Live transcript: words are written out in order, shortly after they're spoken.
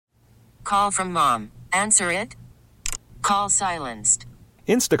Call from mom. Answer it. Call silenced.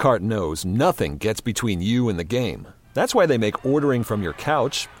 Instacart knows nothing gets between you and the game. That's why they make ordering from your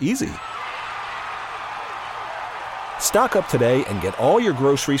couch easy. Stock up today and get all your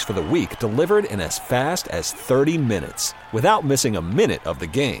groceries for the week delivered in as fast as 30 minutes without missing a minute of the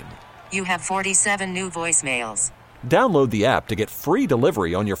game. You have 47 new voicemails. Download the app to get free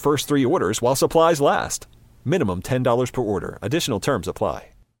delivery on your first 3 orders while supplies last. Minimum $10 per order. Additional terms apply.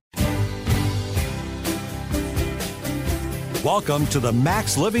 Welcome to the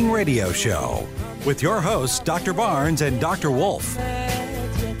Max Living Radio Show with your hosts, Dr. Barnes and Dr. Wolf.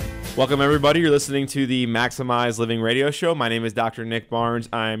 Welcome, everybody. You're listening to the Maximize Living Radio Show. My name is Dr. Nick Barnes.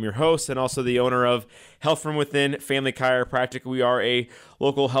 I am your host and also the owner of Health From Within Family Chiropractic. We are a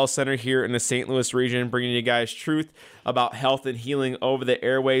local health center here in the St. Louis region, bringing you guys truth about health and healing over the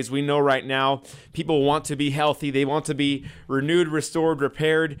airways. We know right now people want to be healthy. They want to be renewed, restored,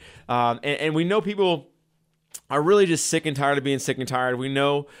 repaired. And we know people are really just sick and tired of being sick and tired. We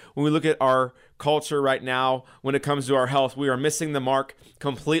know when we look at our culture right now, when it comes to our health, we are missing the mark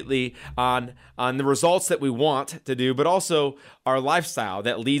completely on the results that we want to do, but also our lifestyle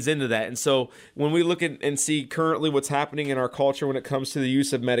that leads into that. And so when we look at and see currently what's happening in our culture when it comes to the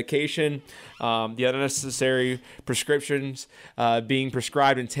use of medication, the unnecessary prescriptions being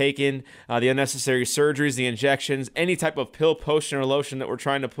prescribed and taken, the unnecessary surgeries, the injections, any type of pill, potion, or lotion that we're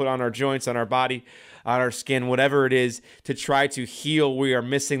trying to put on our joints, on our body, on our skin, whatever it is, to try to heal, we are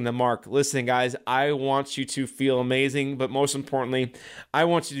missing the mark. Listen, guys, I want you to feel amazing, but most importantly, I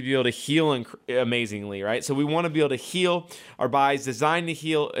want you to be able to heal amazingly, right? So we want to be able to heal. Our body's designed to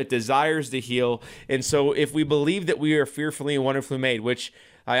heal. It desires to heal. And so if we believe that we are fearfully and wonderfully made, which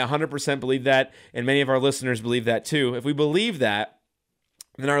I 100% believe that, and many of our listeners believe that too, if we believe that,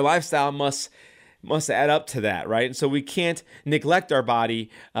 then our lifestyle must add up to that, right? And so we can't neglect our body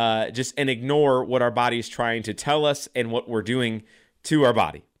just and ignore what our body is trying to tell us and what we're doing to our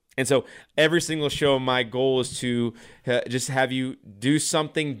body. And so every single show, my goal is to just have you do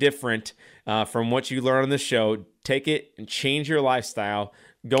something different from what you learn on the show. Take it and change your lifestyle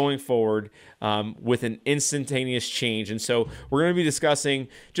going forward with an instantaneous change. And so we're going to be discussing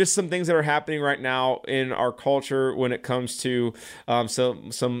just some things that are happening right now in our culture when it comes to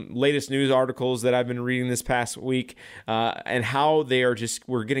some latest news articles that I've been reading this past week and how they are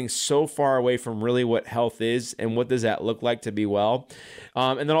we're getting so far away from really what health is and what does that look like to be well.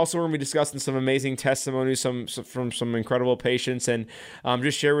 And then also we're going to be discussing some amazing testimonies from some incredible patients and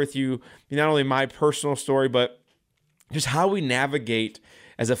just share with you not only my personal story, but just how we navigate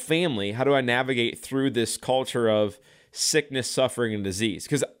as a family. How do I navigate through this culture of sickness, suffering, and disease?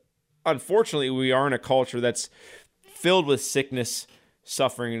 Because unfortunately, we are in a culture that's filled with sickness,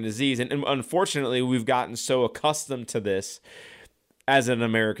 suffering, and disease. And unfortunately, we've gotten so accustomed to this as an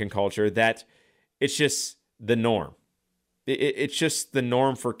American culture that it's just the norm. It's just the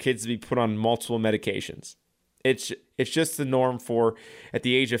norm for kids to be put on multiple medications. It's just the norm for, at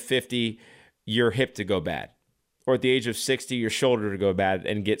the age of 50, your hip to go bad. Or at the age of 60, your shoulder to go bad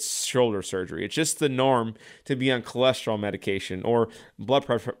and get shoulder surgery. It's just the norm to be on cholesterol medication or blood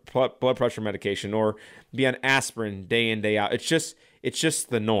pressure medication or be on aspirin day in, day out. It's just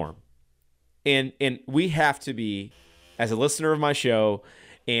the norm. And we have to be, as a listener of my show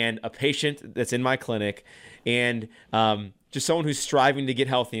and a patient that's in my clinic and just someone who's striving to get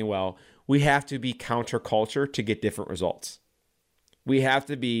healthy and well, we have to be counterculture to get different results. We have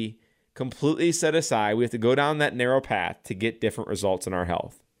to be completely set aside. We have to go down that narrow path to get different results in our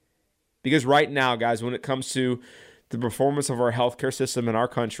health. Because right now, guys, when it comes to the performance of our healthcare system in our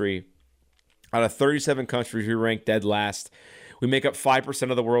country, out of 37 countries, we rank dead last. We make up 5%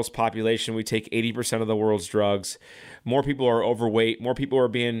 of the world's population. We take 80% of the world's drugs. More people are overweight. More people are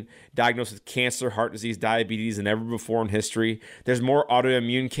being diagnosed with cancer, heart disease, diabetes than ever before in history. There's more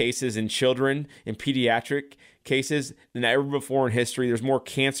autoimmune cases in children, in pediatric cases than ever before in history. There's more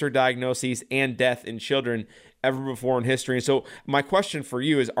cancer diagnoses and death in children ever before in history. And so my question for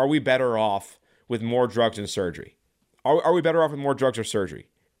you is, are we better off with more drugs and surgery? Are we better off with more drugs or surgery?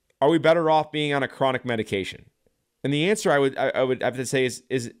 Are we better off being on a chronic medication? And the answer I would have to say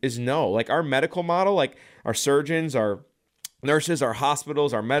is no. Like our medical model, like our surgeons, our nurses, our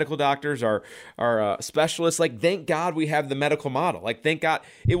hospitals, our medical doctors, our specialists, like thank God we have the medical model. Like thank God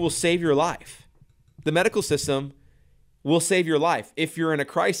it will save your life. The medical system will save your life if you're in a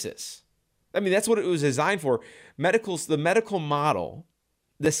crisis. I mean, that's what it was designed for. The medical model,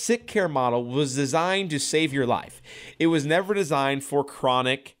 the sick care model was designed to save your life. It was never designed for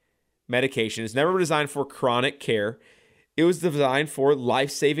chronic medication. It's never designed for chronic care. It was designed for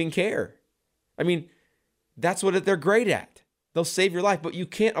life-saving care. I mean, that's what they're great at. They'll save your life, but you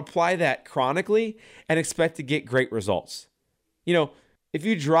can't apply that chronically and expect to get great results. You know, if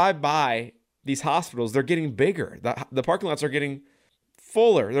you drive by these hospitals, they're getting bigger. The parking lots are getting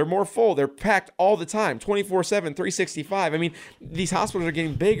fuller. They're more full. They're packed all the time, 24/7, 365. I mean, these hospitals are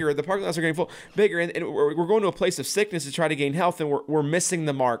getting bigger. The parking lots are getting bigger, and we're going to a place of sickness to try to gain health, and we're missing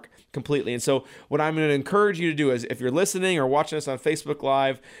the mark completely. And so what I'm going to encourage you to do is, if you're listening or watching us on Facebook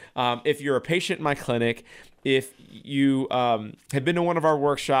Live, if you're a patient in my clinic, if you have been to one of our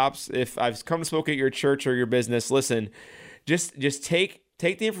workshops, if I've come to spoke at your church or your business, listen, just take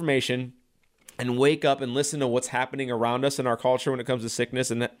the information and wake up and listen to what's happening around us in our culture when it comes to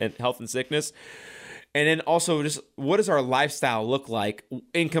sickness and health and sickness. And then also just what does our lifestyle look like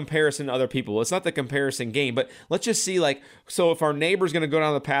in comparison to other people? It's not the comparison game, but let's just see, like, so if our neighbor's going to go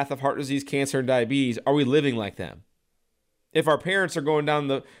down the path of heart disease, cancer, and diabetes, are we living like them? If our parents are going down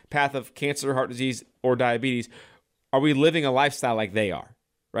the path of cancer, heart disease, or diabetes, are we living a lifestyle like they are?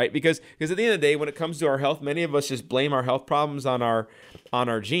 Right? Because at the end of the day, when it comes to our health, many of us just blame our health problems on our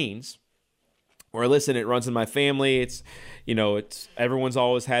genes. Or listen, it runs in my family. It's everyone's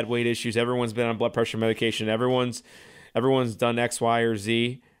always had weight issues. Everyone's been on blood pressure medication. Everyone's done X, Y, or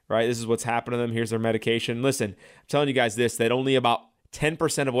Z, right? This is what's happened to them. Here's their medication. Listen, I'm telling you guys that only about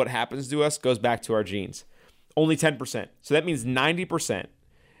 10% of what happens to us goes back to our genes. Only 10%. So that means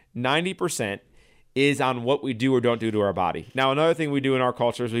 90% is on what we do or don't do to our body. Now, another thing we do in our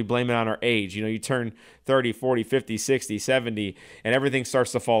culture is we blame it on our age. You turn 30, 40, 50, 60, 70, and everything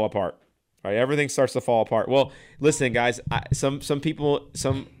starts to fall apart. Right, everything starts to fall apart. Well, listen, guys. Some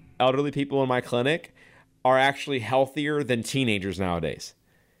elderly people in my clinic are actually healthier than teenagers nowadays,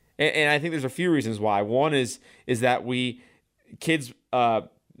 and I think there's a few reasons why. One is that kids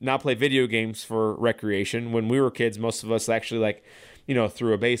now play video games for recreation. When we were kids, most of us actually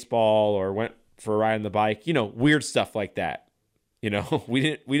threw a baseball or went for a ride on the bike. Weird stuff like that.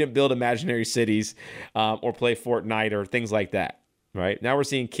 We didn't build imaginary cities or play Fortnite or things like that. Right now, we're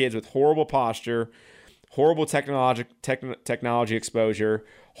seeing kids with horrible posture, horrible technology exposure,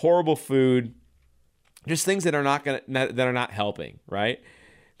 horrible food, just things that are not helping. Right,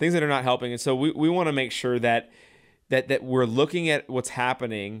 things that are not helping, and so we want to make sure that we're looking at what's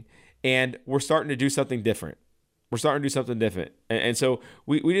happening and we're starting to do something different. And so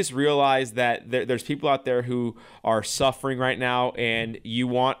we just realize that there's people out there who are suffering right now, and you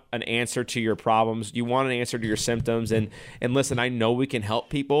want an answer to your problems. You want an answer to your symptoms. And listen, I know we can help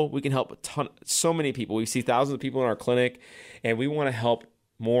people. We can help so many people. We see thousands of people in our clinic, and we want to help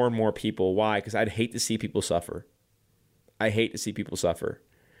more and more people. Why? Because I'd hate to see people suffer. And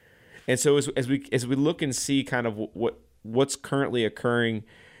so as we look and see kind of what's currently occurring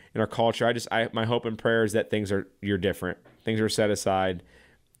in our culture, my hope and prayer is that you're different. Things are set aside.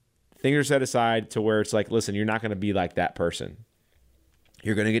 Things are set aside to where it's like, listen, you're not going to be like that person.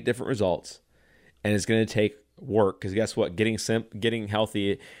 You're going to get different results, and it's going to take work. Because guess what? Getting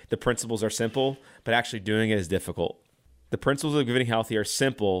healthy, the principles are simple, but actually doing it is difficult. The principles of getting healthy are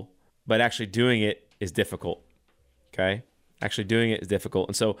simple, but actually doing it is difficult. Okay? Actually doing it is difficult.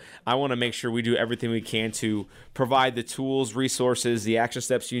 And so I want to make sure we do everything we can to provide the tools, resources, the action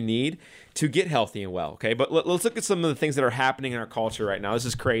steps you need to get healthy and well, okay? But let's look at some of the things that are happening in our culture right now. This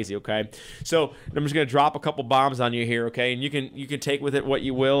is crazy, okay? So I'm just going to drop a couple bombs on you here, okay? And you can take with it what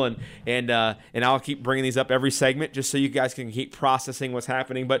you will, and I'll keep bringing these up every segment just so you guys can keep processing what's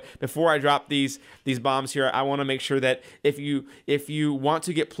happening. But before I drop these bombs here, I want to make sure that if you want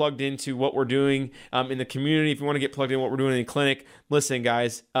to get plugged into what we're doing in the community, if you want to get plugged in what we're doing in the clinic, listen,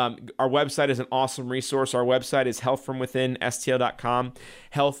 guys, our website is an awesome resource. Our website is healthfromwithinstl.com,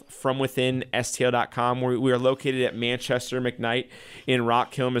 healthfromwithinstl.com. We are located at Manchester McKnight in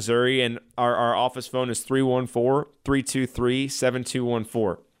Rock Hill, Missouri, and our office phone is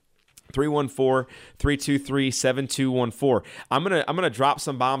 314-323-7214. 314-323-7214. I'm gonna drop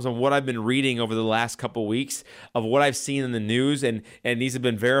some bombs on what I've been reading over the last couple weeks of what I've seen in the news, and these have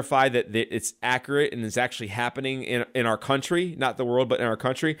been verified that it's accurate and it's actually happening in our country, not the world, but in our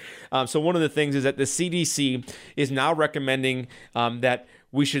country. So one of the things is that the CDC is now recommending that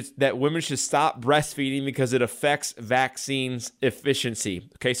women should stop breastfeeding because it affects vaccines efficiency.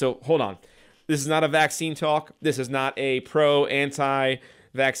 Okay, so hold on. This is not a vaccine talk. This is not a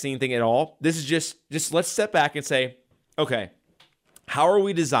pro-anti-vaccine thing at all. This is just let's step back and say, okay, how are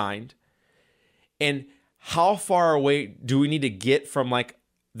we designed, and how far away do we need to get from like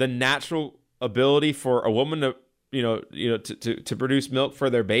the natural ability for a woman to to produce milk for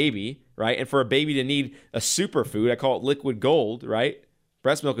their baby, right? And for a baby to need a superfood, I call it liquid gold, right?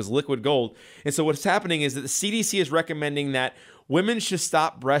 Breast milk is liquid gold. And so what's happening is that the CDC is recommending that women should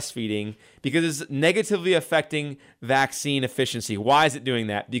stop breastfeeding because it's negatively affecting vaccine efficiency. Why is it doing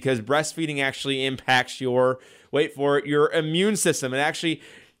that? Because breastfeeding actually impacts your, wait for it, your immune system. It actually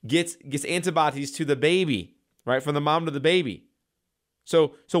gets antibodies to the baby, right? From the mom to the baby.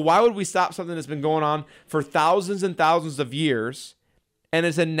 So why would we stop something that's been going on for thousands and thousands of years, and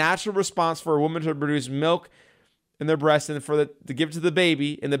it's a natural response for a woman to produce milk in their breast and to give it to the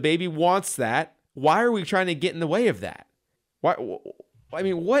baby, and the baby wants that? Why are we trying to get in the way of that? Why? I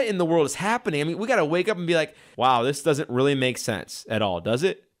mean, what in the world is happening? I mean, we got to wake up and be like, wow, this doesn't really make sense at all, does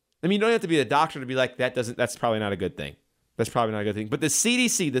it? I mean, you don't have to be a doctor to be like, that's probably not a good thing. That's probably not a good thing. But the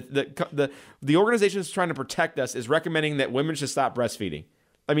CDC, the organization that's trying to protect us, is recommending that women should stop breastfeeding.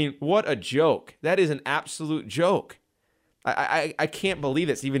 I mean, what a joke. That is an absolute joke. I can't believe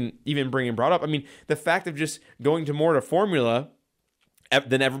it's even being brought up. I mean, the fact of just going to more to formula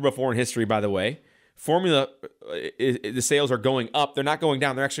than ever before in history, by the way. Formula, the sales are going up. They're not going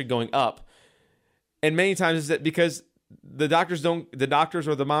down. They're actually going up. And many times is that because the doctors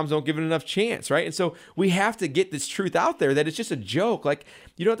or the moms don't give it enough chance, right? And so we have to get this truth out there that it's just a joke. Like,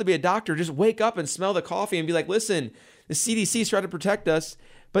 you don't have to be a doctor. Just wake up and smell the coffee and be like, listen, the CDC is trying to protect us,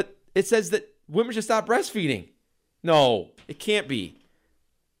 but it says that women should stop breastfeeding. No, it can't be.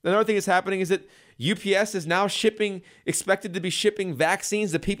 Another thing that's happening is that UPS is now expected to be shipping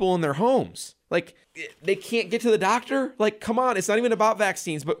vaccines to people in their homes. Like, they can't get to the doctor? Like, come on, it's not even about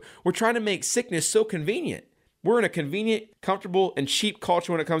vaccines, but we're trying to make sickness so convenient. We're in a convenient, comfortable, and cheap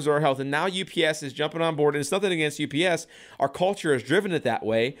culture when it comes to our health. And now UPS is jumping on board. And it's nothing against UPS. Our culture has driven it that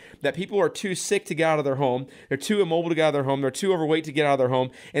way, that people are too sick to get out of their home. They're too immobile to get out of their home. They're too overweight to get out of their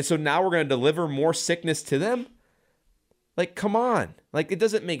home. And so now we're going to deliver more sickness to them? Like, come on. Like, it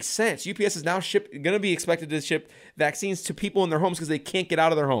doesn't make sense. UPS is now going to be expected to ship vaccines to people in their homes because they can't get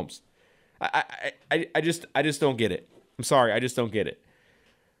out of their homes. I just don't get it. I'm sorry. I just don't get it.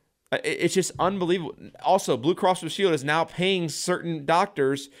 It's just unbelievable. Also, Blue Cross Blue Shield is now paying certain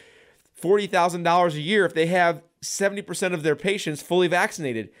doctors $40,000 a year if they have 70% of their patients fully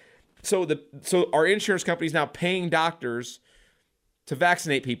vaccinated. So our insurance company is now paying doctors to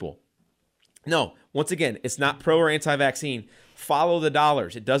vaccinate people. No, once again, it's not pro or anti-vaccine. Follow the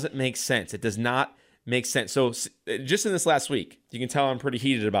dollars. It doesn't make sense. It does not make sense. So just in this last week, you can tell I'm pretty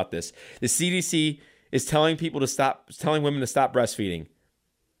heated about this. The CDC is telling women to stop breastfeeding.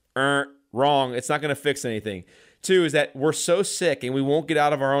 Wrong. It's not going to fix anything. 2 is that we're so sick and we won't get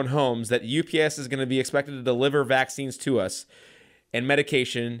out of our own homes that UPS is going to be expected to deliver vaccines to us and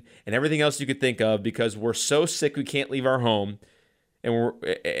medication and everything else you could think of because we're so sick we can't leave our home and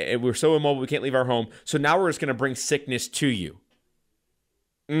we're so immobile we can't leave our home. So now we're just going to bring sickness to you.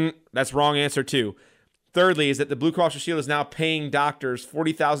 That's wrong answer 2. Thirdly is that the Blue Cross Blue Shield is now paying doctors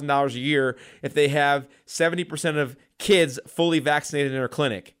 $40,000 a year if they have 70% of kids fully vaccinated in their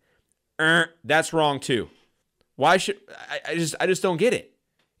clinic. That's wrong too. Why should I just don't get it.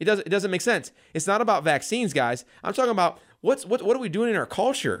 It doesn't make sense. It's not about vaccines, guys. I'm talking about what are we doing in our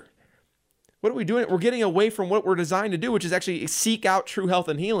culture? What are we doing? We're getting away from what we're designed to do, which is actually seek out true health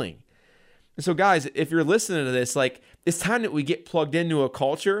and healing. And so, guys, if you're listening to this, like, it's time that we get plugged into a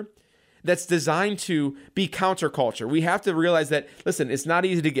culture that's designed to be counterculture. We have to realize that, listen, it's not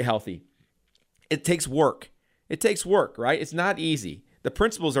easy to get healthy. It takes work. It takes work, right? It's not easy. The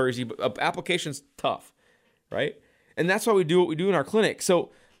principles are easy, but application's tough, right? And that's why we do what we do in our clinic. So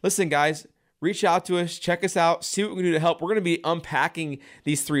listen, guys, reach out to us, check us out, see what we can do to help. We're going to be unpacking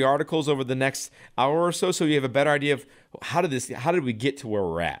these 3 articles over the next hour or so you have a better idea of how did we get to where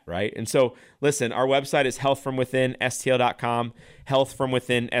we're at, right? And so listen, our website is healthfromwithinstl.com,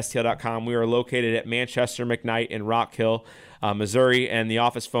 healthfromwithinstl.com. We are located at Manchester McKnight in Rock Hill, Missouri, and the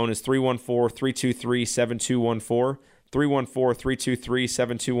office phone is 314-323-7214.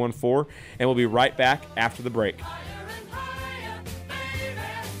 314-323-7214, and we'll be right back after the break.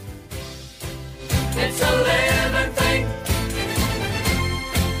 It's a living thing.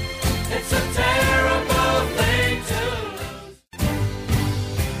 It's a terrible thing to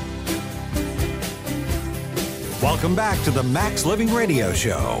lose. Welcome back to the Max Living Radio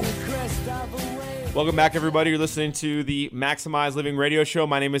Show. Welcome back, everybody. You're listening to the Maximize Living Radio Show.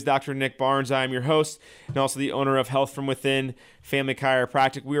 My name is Dr. Nick Barnes. I am your host and also the owner of Health From Within Family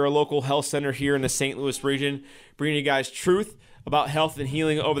Chiropractic. We are a local health center here in the St. Louis region, bringing you guys truth about health and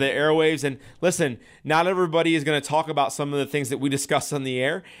healing over the airwaves. And listen, not everybody is going to talk about some of the things that we discuss on the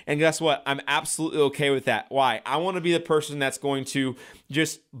air. And guess what? I'm absolutely okay with that. Why? I want to be the person that's going to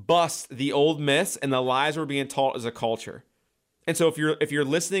just bust the old myths and the lies we're being taught as a culture. And so if you're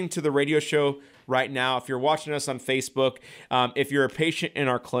listening to the radio show right now, if you're watching us on Facebook, if you're a patient in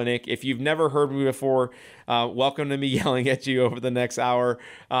our clinic, if you've never heard me before, welcome to me yelling at you over the next hour.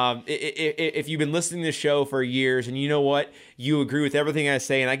 If you've been listening to the show for years and you know what, you agree with everything I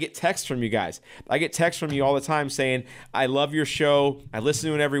say, and I get texts from you guys. I get texts from you all the time saying, I love your show. I listen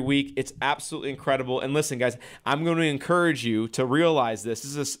to it every week. It's absolutely incredible. And listen, guys, I'm going to encourage you to realize this.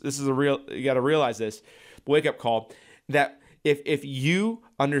 This is a real, you got to realize this, wake up call, that if you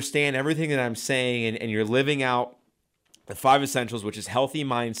understand everything that I'm saying and you're living out the 5 essentials, which is healthy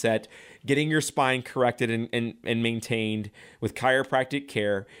mindset, getting your spine corrected and maintained with chiropractic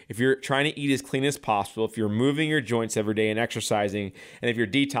care, if you're trying to eat as clean as possible, if you're moving your joints every day and exercising, and if you're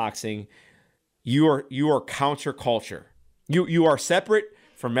detoxing, you are counterculture. You are separate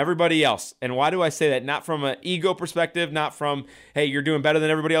from everybody else. And why do I say that? Not from an ego perspective, not from, hey, you're doing better than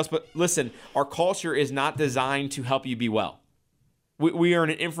everybody else, but listen, our culture is not designed to help you be well. We are in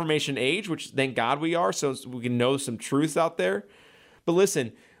an information age, which thank God we are, so we can know some truths out there. But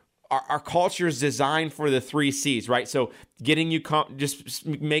listen, our culture is designed for the 3 C's, right? So getting you, just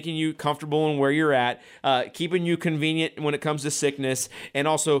making you comfortable in where you're at, keeping you convenient when it comes to sickness, and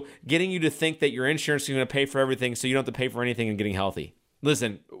also getting you to think that your insurance is going to pay for everything so you don't have to pay for anything and getting healthy.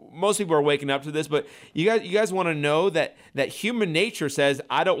 Listen, most people are waking up to this, but you guys want to know that human nature says,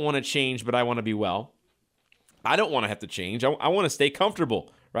 I don't want to change, but I want to be well. I don't want to have to change. I want to stay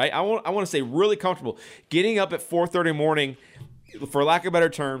comfortable, right? I want to stay really comfortable. Getting up at 4:30 in the morning, for lack of better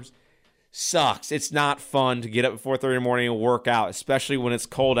terms, sucks. It's not fun to get up at 4:30 in the morning and work out, especially when it's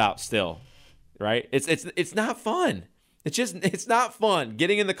cold out still, right? It's not fun. It's not fun.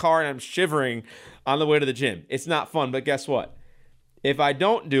 Getting in the car and I'm shivering on the way to the gym. It's not fun, but guess what? If I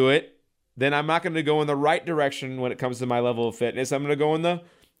don't do it, then I'm not going to go in the right direction when it comes to my level of fitness. I'm going to go in the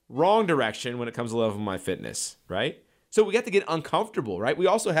wrong direction when it comes to the level of my fitness, right? So we got to get uncomfortable, right? We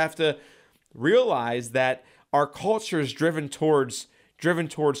also have to realize that our culture is driven towards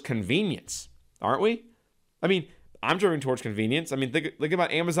convenience, aren't we? I mean, I'm driven towards convenience. I mean, think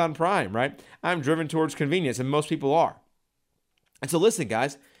about Amazon Prime, right? I'm driven towards convenience, and most people are. And so listen,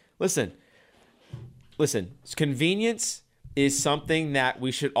 guys, listen. Convenience is something that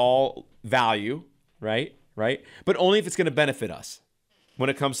we should all value, right? But only if it's going to benefit us. When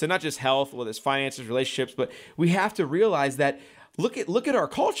it comes to not just health, whether it's finances, relationships, but we have to realize that look at our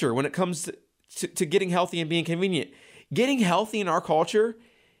culture when it comes to getting healthy and being convenient. Getting healthy in our culture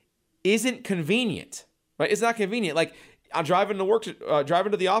isn't convenient, right? It's not convenient. Like I'm driving to work,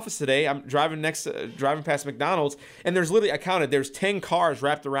 driving to the office today. I'm driving past McDonald's, and there's literally, I counted, there's 10 cars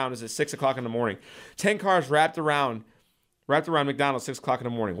wrapped around. It's at 6 o'clock in the morning. 10 cars wrapped around McDonald's 6 o'clock in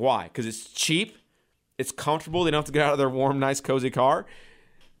the morning. Why? Because it's cheap. It's comfortable. They don't have to get out of their warm, nice, cozy car.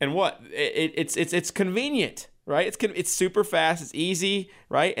 And what? It's convenient, right? It's super fast. It's easy,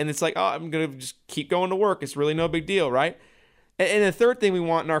 right? And it's like, oh, I'm going to just keep going to work. It's really no big deal, right? And the third thing we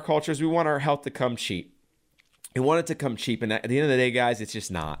want in our culture is we want our health to come cheap. We want it to come cheap. And at the end of the day, guys, it's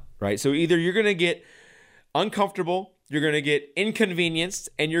just not, right? So either you're going to get uncomfortable, you're going to get inconvenienced,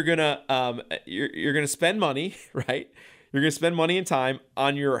 and you're going to spend money, right? You're going to spend money and time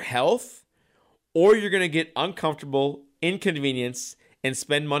on your health, or you're going to get uncomfortable, inconvenienced, and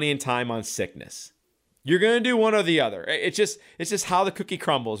spend money and time on sickness. You're going to do one or the other. It's just how the cookie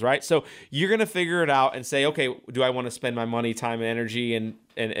crumbles, right? So you're going to figure it out and say, okay, do I want to spend my money, time, and energy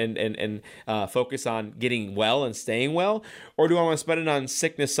and focus on getting well and staying well? Or do I want to spend it on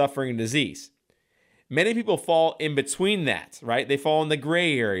sickness, suffering, and disease? Many people fall in between that, right? They fall in the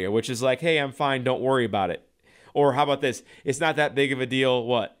gray area, which is like, hey, I'm fine, don't worry about it. Or how about this? It's not that big of a deal,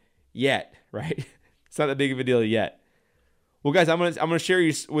 what? Yet, right? It's not that big of a deal yet. Well, guys, I'm gonna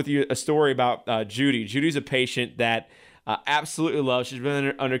share with you a story about Judy. Judy's a patient that absolutely loves. She's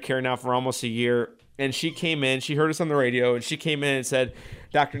been under care now for almost a year, and she came in. She heard us on the radio, and she came in and said,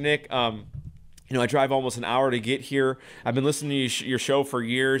 "Dr. Nick, I drive almost an hour to get here. I've been listening to your show for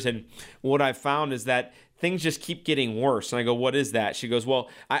years, and what I've found is that things just keep getting worse." And I go, "What is that?" She goes,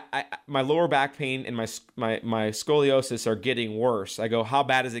 "Well, my lower back pain and my scoliosis are getting worse." I go, "How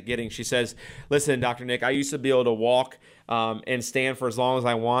bad is it getting?" She says, "Listen, Dr. Nick, I used to be able to walk and stand for as long as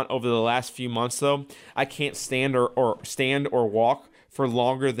I want. Over the last few months, though, I can't stand or walk for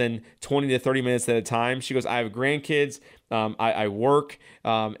longer than 20 to 30 minutes at a time." She goes, "I have grandkids, I work,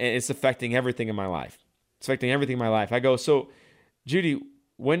 and it's affecting everything in my life. It's affecting everything in my life." I go, "So, Judy,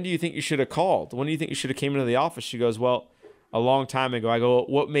 when do you think you should have called? When do you think you should have came into the office?" She goes, "Well, a long time ago." I go,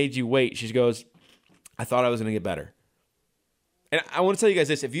 "What made you wait?" She goes, "I thought I was going to get better." And I want to tell you guys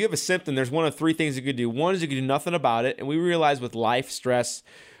this. If you have a symptom, there's one of three things you could do. One is you could do nothing about it. And we realize with life, stress,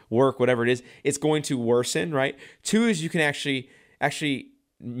 work, whatever it is, it's going to worsen, right? 2 is you can actually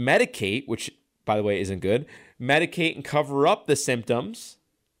medicate, which by the way isn't good, medicate and cover up the symptoms,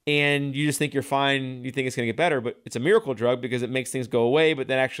 and you just think you're fine, you think it's going to get better, but it's a miracle drug because it makes things go away, but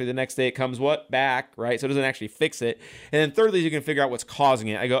then actually the next day it comes back, right? So it doesn't actually fix it. And then thirdly, you can figure out what's causing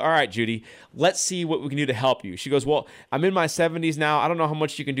it. I go, all right, Judy, let's see what we can do to help you. She goes, well, I'm in my 70s now. I don't know how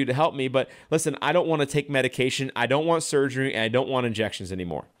much you can do to help me, but listen, I don't want to take medication. I don't want surgery, and I don't want injections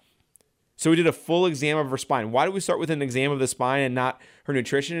anymore. So we did a full exam of her spine. Why do we start with an exam of the spine and not her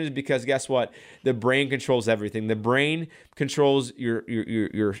nutrition? Is because guess what? The brain controls everything. The brain controls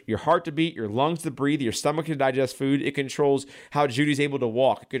your heart to beat, your lungs to breathe, your stomach to digest food. It controls how Judy's able to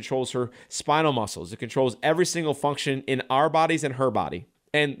walk. It controls her spinal muscles. It controls every single function in our bodies and her body.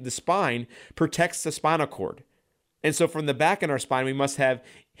 And the spine protects the spinal cord. And so from the back in our spine, we must have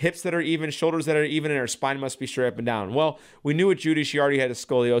hips that are even, shoulders that are even, and our spine must be straight up and down. Well, we knew with Judy, she already had a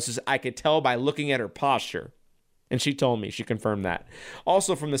scoliosis. I could tell by looking at her posture. And she told me, she confirmed that.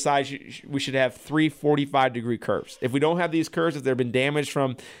 Also from the side, we should have 3 45-degree curves. If we don't have these curves, if they've been damaged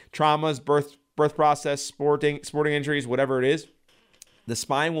from traumas, birth process, sporting injuries, whatever it is, the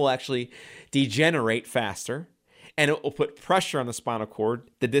spine will actually degenerate faster, and it will put pressure on the spinal cord,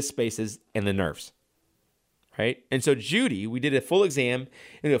 the disc spaces, and the nerves. Right? And so Judy, we did a full exam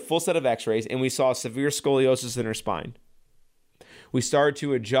and a full set of x-rays, and we saw severe scoliosis in her spine. We started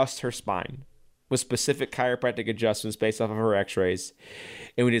to adjust her spine with specific chiropractic adjustments based off of her x-rays.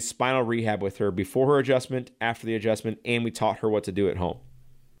 And we did spinal rehab with her before her adjustment, after the adjustment, and we taught her what to do at home.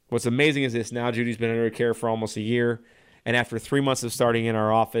 What's amazing is this. Now Judy's been under care for almost a year, and after 3 months of starting in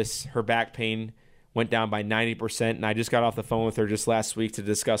our office, her back pain went down by 90%, and I just got off the phone with her just last week to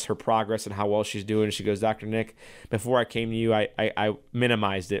discuss her progress and how well she's doing. She goes, Dr. Nick, before I came to you, I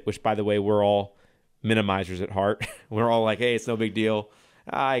minimized it, which, by the way, we're all minimizers at heart. We're all like, hey, it's no big deal.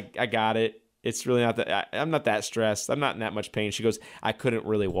 I got it. It's really not that. I'm not that stressed. I'm not in that much pain. She goes, I couldn't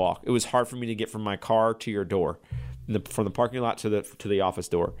really walk. It was hard for me to get from my car to your door, from the parking lot to the office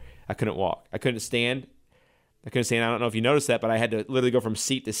door. I couldn't walk. I couldn't stand. I don't know if you noticed that, but I had to literally go from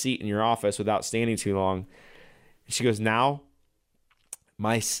seat to seat in your office without standing too long. And she goes, now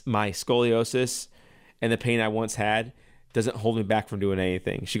my scoliosis and the pain I once had doesn't hold me back from doing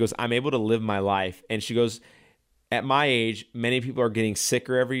anything. She goes, I'm able to live my life. And she goes, at my age, many people are getting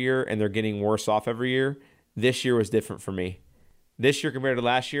sicker every year and they're getting worse off every year. This year was different for me. This year compared to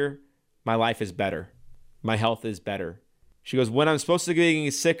last year, my life is better. My health is better. She goes, when I'm supposed to be getting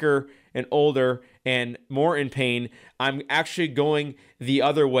sicker and older and more in pain, I'm actually going the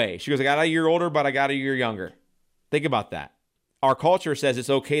other way. She goes, I got a year older, but I got a year younger. Think about that. Our culture says it's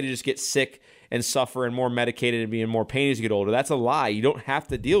okay to just get sick and suffer and more medicated and be in more pain as you get older. That's a lie. You don't have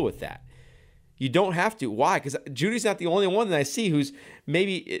to deal with that. You don't have to. Why? Because Judy's not the only one that I see who's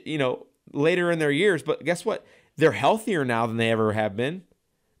maybe, later in their years, but guess what? They're healthier now than they ever have been.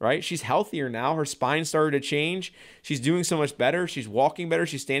 Right? She's healthier now. Her spine started to change. She's doing so much better. She's walking better.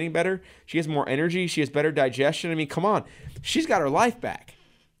 She's standing better. She has more energy. She has better digestion. I mean, come on. She's got her life back.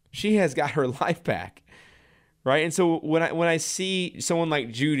 She has got her life back. Right? And so when I see someone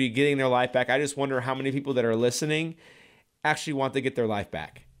like Judy getting their life back, I just wonder how many people that are listening actually want to get their life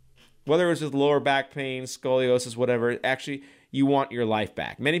back. Whether it's with lower back pain, scoliosis, whatever, actually you want your life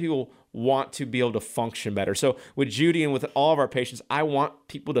back. Many people want to be able to function better. So with Judy and with all of our patients, I want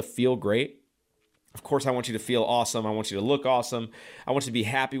people to feel great. Of course, I want you to feel awesome. I want you to look awesome. I want you to be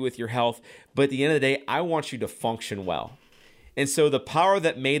happy with your health. But at the end of the day, I want you to function well. And so the power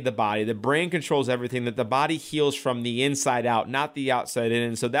that made the body, the brain controls everything, that the body heals from the inside out, not the outside in.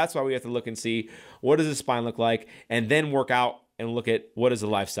 And so that's why we have to look and see, what does the spine look like? And then work out and look at, what does the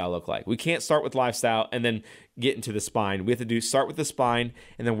lifestyle look like? We can't start with lifestyle and then get into the spine. We have to start with the spine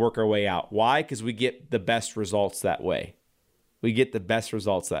and then work our way out. Why? Because we get the best results that way. We get the best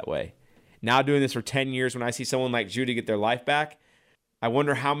results that way. Now doing this for 10 years, when I see someone like Judy get their life back, I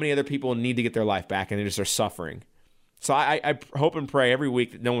wonder how many other people need to get their life back and they just are suffering. So I hope and pray every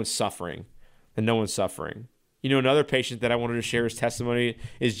week that no one's suffering. Another patient that I wanted to share his testimony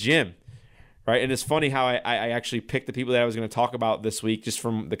is Jim. Right? And it's funny how I actually picked the people that I was going to talk about this week just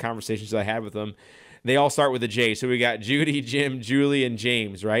from the conversations that I had with them. They all start with a J. So we got Judy, Jim, Julie, and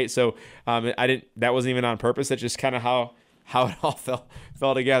James, right? So that wasn't even on purpose. That's just kind of how it all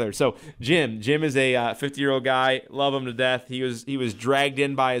fell together. So Jim is a 50-year-old guy. Love him to death. He was dragged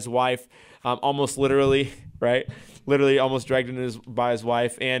in by his wife, almost literally, right? Literally almost dragged in by his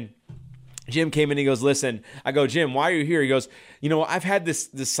wife. And Jim came in and he goes, listen, I go, Jim, why are you here? He goes, I've had this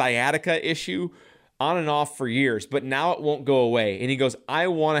sciatica issue on and off for years, but now it won't go away. And he goes, I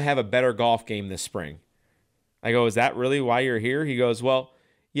want to have a better golf game this spring. I go, is that really why you're here? He goes, well,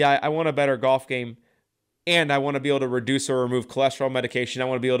 yeah, I want a better golf game, and I want to be able to reduce or remove cholesterol medication. I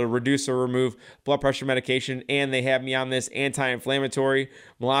want to be able to reduce or remove blood pressure medication, and they have me on this anti-inflammatory.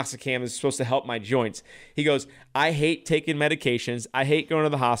 Meloxicam is supposed to help my joints. He goes, I hate taking medications. I hate going to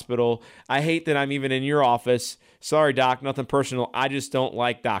the hospital. I hate that I'm even in your office. Sorry, doc, nothing personal. I just don't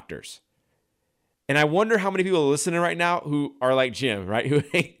like doctors. And I wonder how many people are listening right now who are like Jim, right?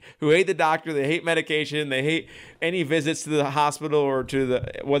 Who hate the doctor, they hate medication, they hate any visits to the hospital or to the,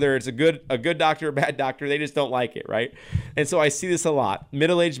 whether it's a good doctor or a bad doctor, they just don't like it, right? And so I see this a lot.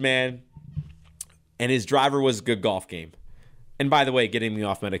 Middle-aged man, and his driver was a good golf game. And by the way, getting me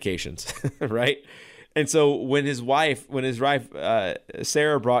off medications, right? And so when his wife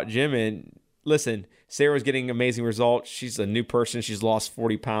Sarah brought Jim in, listen, Sarah was getting amazing results. She's a new person. She's lost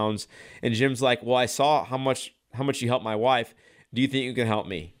 40 pounds. And Jim's like, well, I saw how much you helped my wife. Do you think you can help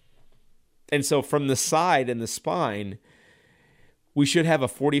me? And so from the side and the spine, we should have a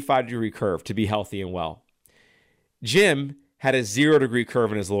 45-degree curve to be healthy and well. Jim had a 0-degree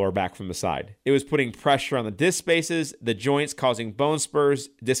curve in his lower back from the side. It was putting pressure on the disc spaces, the joints, causing bone spurs,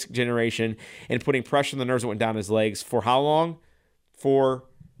 disc degeneration, and putting pressure on the nerves that went down his legs. For how long? For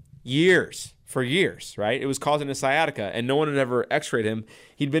years, right? It was causing a sciatica, and no one had ever x-rayed him.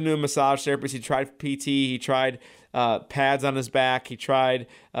 He'd been to a massage therapist. He tried PT. He tried pads on his back. He tried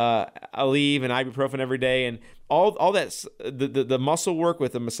Aleve and ibuprofen every day, and all that. The muscle work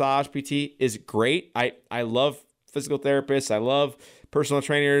with the massage PT is great. I love physical therapists. I love personal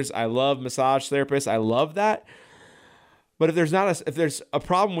trainers. I love massage therapists. I love that. But if there's a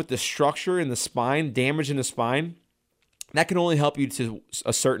problem with the structure in the spine, damage in the spine, that can only help you to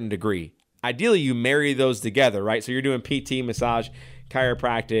a certain degree. Ideally, you marry those together, right? So you're doing PT, massage,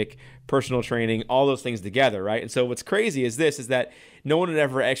 chiropractic, personal training, all those things together, right? And so what's crazy is that no one had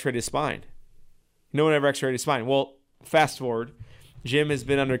ever x-rayed his spine. Well, fast forward, Jim has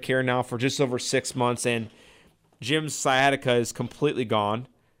been under care now for just over 6 months, and Jim's sciatica is completely gone.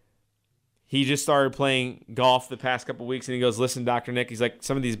 He just started playing golf the past couple weeks, and he goes, listen, Dr. Nick, he's like,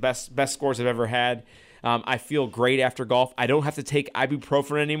 some of these best scores I've ever had. I feel great after golf. I don't have to take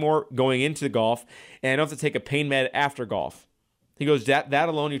ibuprofen anymore going into golf, and I don't have to take a pain med after golf. He goes, that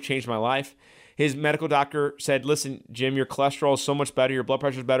alone, you changed my life. His medical doctor said, listen, Jim, your cholesterol is so much better. Your blood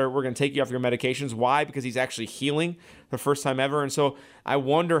pressure is better. We're going to take you off your medications. Why? Because he's actually healing for the first time ever. And so I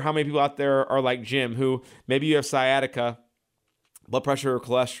wonder how many people out there are like Jim, who maybe you have sciatica, blood pressure or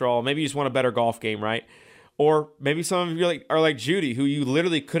cholesterol. Maybe you just want a better golf game, right? Or maybe some of you are like Judy, who you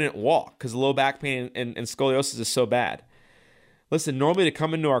literally couldn't walk because low back pain and scoliosis is so bad. Listen, normally to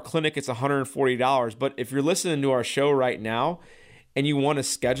come into our clinic, it's $140. But if you're listening to our show right now and you want to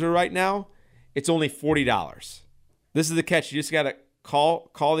schedule right now, it's only $40. This is the catch. You just got to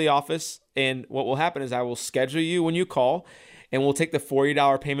call the office, and what will happen is I will schedule you when you call, and we'll take the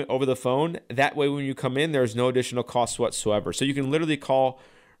 $40 payment over the phone. That way, when you come in, there's no additional cost whatsoever. So you can literally call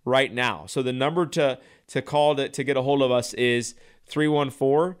right now. So the number to call to get a hold of us is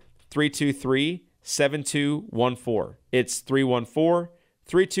 314-323-7214. It's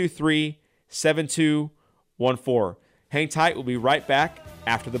 314-323-7214. Hang tight. We'll be right back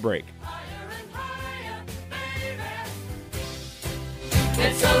after the break.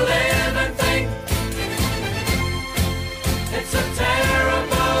 It's a living thing. It's a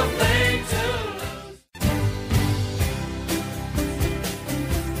terrible thing to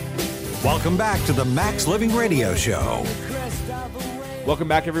lose. Welcome back to the Max Living Radio Show. Welcome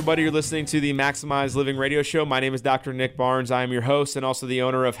back, everybody. You're listening to the Maximize Living Radio Show. My name is Dr. Nick Barnes. I am your host and also the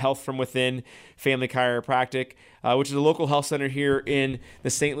owner of Health From Within Family Chiropractic, which is a local health center here in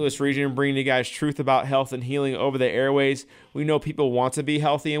the St. Louis region, bringing you guys truth about health and healing over the airways. We know people want to be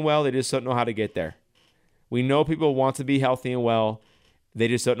healthy and well. They just don't know how to get there. We know people want to be healthy and well. They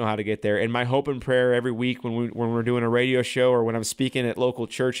just don't know how to get there. And my hope and prayer every week when we're doing a radio show or when I'm speaking at local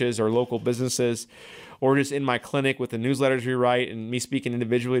churches or local businesses or just in my clinic with the newsletters we write and me speaking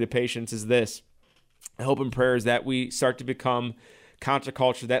individually to patients is this. I hope and prayer is that we start to become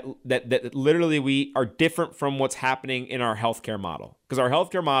counterculture, that literally we are different from what's happening in our healthcare model. Because our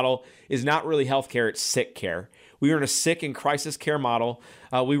healthcare model is not really healthcare, it's sick care. We are in a sick and crisis care model.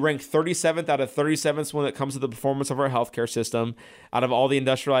 We rank 37th out of 37th when it comes to the performance of our healthcare system out of all the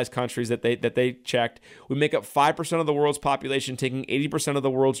industrialized countries that they checked. We make up 5% of the world's population taking 80% of the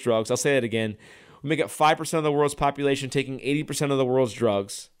world's drugs. I'll say that again. We make up 5% of the world's population taking 80% of the world's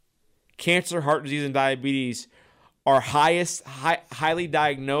drugs. Cancer, heart disease, and diabetes are highly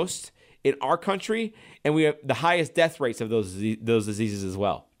diagnosed in our country, and we have the highest death rates of those diseases as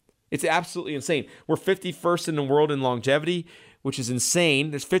well. It's absolutely insane. We're 51st in the world in longevity, which is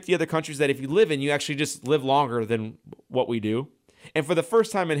insane. There's 50 other countries that if you live in, you actually just live longer than what we do. And for the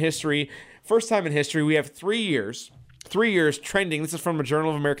first time in history, we have 3 years trending. This is from a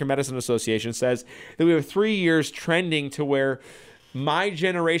Journal of American Medicine Association, says that we have 3 years trending to where my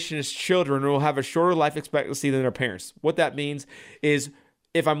generation's children will have a shorter life expectancy than their parents. What that means is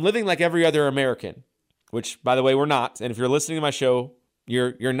if I'm living like every other American, which, by the way, we're not, and if you're listening to my show,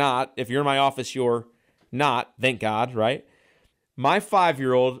 you're not. If you're in my office, you're not, thank God, right? My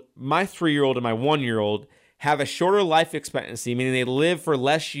 5-year-old, my 3-year-old, and my 1-year-old have a shorter life expectancy, meaning they live for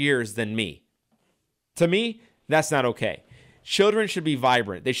less years than me. To me, that's not okay. Children should be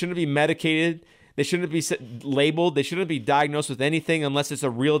vibrant. They shouldn't be medicated. They shouldn't be labeled. They shouldn't be diagnosed with anything unless it's a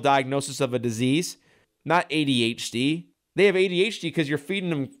real diagnosis of a disease, not ADHD. They have ADHD because you're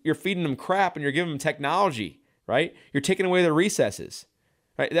feeding them crap and you're giving them technology, right? You're taking away their recesses,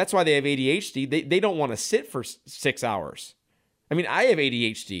 right? That's why they have ADHD. They don't want to sit for 6 hours. I mean, I have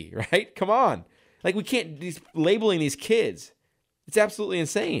ADHD, right? Come on. Like, we can't be labeling these kids. It's absolutely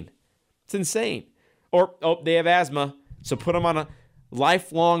insane. It's insane. Or, they have asthma, so put them on a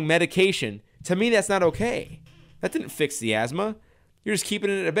lifelong medication. To me, that's not okay. That didn't fix the asthma. You're just keeping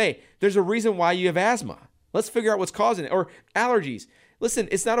it at bay. There's a reason why you have asthma. Let's figure out what's causing it. Or allergies. Listen,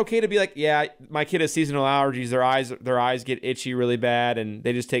 it's not okay to be like, yeah, my kid has seasonal allergies. Their eyes get itchy really bad, and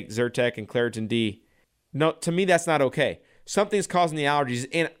they just take Zyrtec and Claritin D. No, to me, that's not okay. Something's causing the allergies,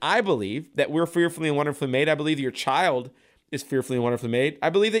 and I believe that we're fearfully and wonderfully made. I believe your child is fearfully and wonderfully made. I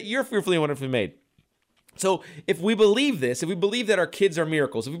believe that you're fearfully and wonderfully made. So if we believe this, if we believe that our kids are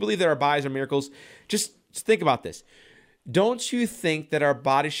miracles, if we believe that our bodies are miracles, just think about this. Don't you think that our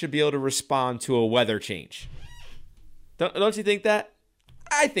bodies should be able to respond to a weather change? Don't you think that?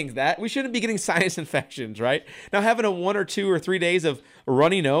 I think that. We shouldn't be getting sinus infections, right? Now, having a 1 or 2 or 3 days of a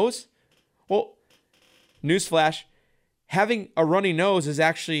runny nose, well, newsflash, having a runny nose is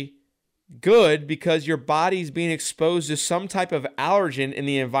actually good because your body's being exposed to some type of allergen in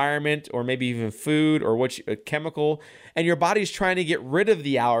the environment, or maybe even food or a chemical, and your body's trying to get rid of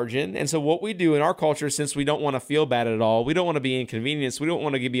the allergen. And so what we do in our culture, since we don't want to feel bad at all, we don't want to be inconvenienced, we don't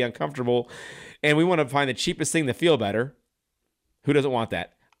want to be uncomfortable, and we want to find the cheapest thing to feel better. Who doesn't want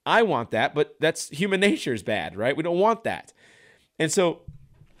that? I want that, but that's human nature is bad, right? We don't want that. And so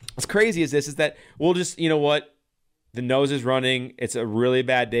what's crazy is that we'll just, you know what? The nose is running. It's a really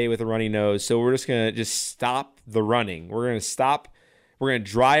bad day with a runny nose. So we're just going to stop the running. We're going to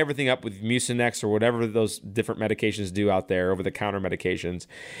dry everything up with Mucinex or whatever those different medications do out there, over-the-counter medications.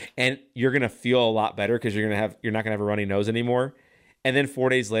 And you're going to feel a lot better because you're not going to have a runny nose anymore. And then 4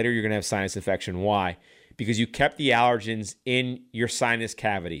 days later, you're going to have sinus infection. Why? Because you kept the allergens in your sinus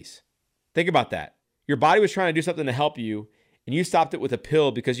cavities. Think about that. Your body was trying to do something to help you, and you stopped it with a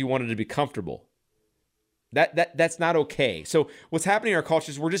pill because you wanted to be comfortable. That's not okay. So what's happening in our culture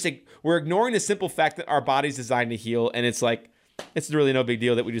is we're ignoring the simple fact that our body's designed to heal, and it's like, it's really no big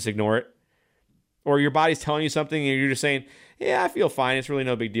deal that we just ignore it. Or your body's telling you something and you're just saying, yeah, I feel fine. It's really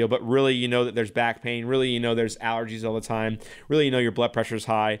no big deal. But really, you know that there's back pain. Really, you know there's allergies all the time. Really, you know your blood pressure is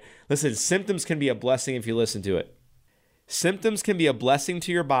high. Listen, symptoms can be a blessing if you listen to it. Symptoms can be a blessing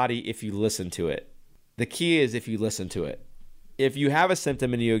to your body if you listen to it. The key is if you listen to it. If you have a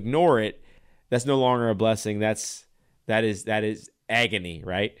symptom and you ignore it, that's no longer a blessing. That is agony,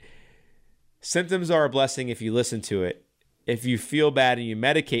 right? Symptoms are a blessing if you listen to it. If you feel bad and you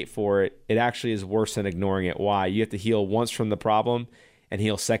medicate for it, it actually is worse than ignoring it. Why? You have to heal once from the problem and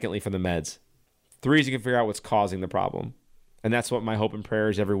heal secondly from the meds. 3 is you can figure out what's causing the problem. And that's what my hope and prayer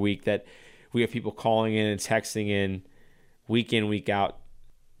is every week, that we have people calling in and texting in, week out,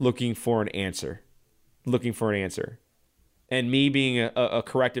 looking for an answer. And me being a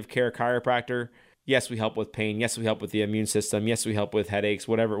corrective care chiropractor, yes, we help with pain. Yes, we help with the immune system. Yes, we help with headaches,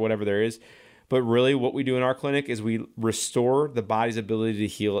 whatever there is. But really what we do in our clinic is we restore the body's ability to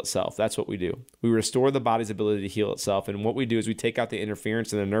heal itself. That's what we do. We restore the body's ability to heal itself. And what we do is we take out the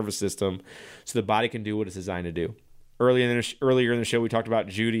interference in the nervous system so the body can do what it's designed to do. Earlier in the show, we talked about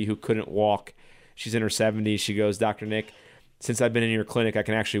Judy, who couldn't walk. She's in her 70s. She goes, Dr. Nick, since I've been in your clinic, I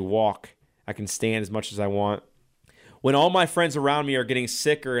can actually walk. I can stand as much as I want. When all my friends around me are getting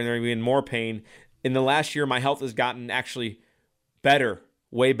sicker and they're in more pain, in the last year, my health has gotten actually better.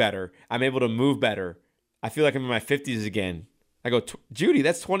 Way better. I'm able to move better. I feel like I'm in my 50s again. I go, Judy,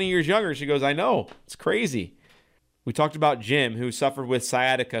 that's 20 years younger. She goes, I know. It's crazy. We talked about Jim, who suffered with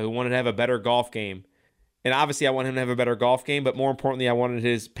sciatica, who wanted to have a better golf game. And obviously, I want him to have a better golf game, but more importantly, I wanted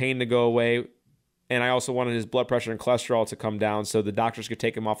his pain to go away. And I also wanted his blood pressure and cholesterol to come down so the doctors could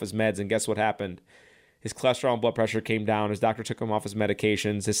take him off his meds. And guess what happened? His cholesterol and blood pressure came down. His doctor took him off his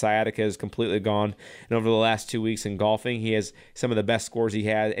medications. His sciatica is completely gone. And over the last 2 weeks in golfing, he has some of the best scores he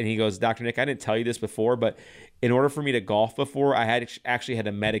had. And he goes, Dr. Nick, I didn't tell you this before, but in order for me to golf before, I had actually had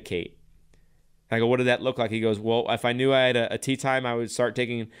to medicate. And I go, what did that look like? He goes, well, if I knew I had a tee time, I would start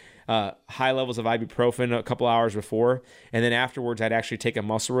taking high levels of ibuprofen a couple hours before. And then afterwards, I'd actually take a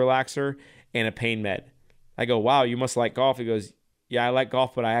muscle relaxer and a pain med. I go, wow, you must like golf. He goes, yeah, I like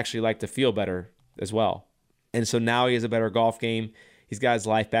golf, but I actually like to feel better as well. And so now he has a better golf game. He's got his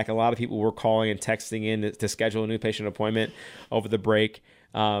life back. A lot of people were calling and texting in to schedule a new patient appointment over the break.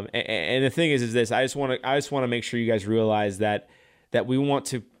 And the thing is this: I just want to make sure you guys realize that we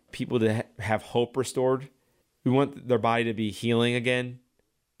want people to have hope restored. We want their body to be healing again,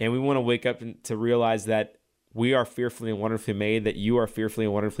 and we want to wake up to realize that we are fearfully and wonderfully made. That you are fearfully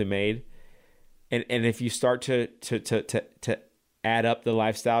and wonderfully made. And if you start to add up the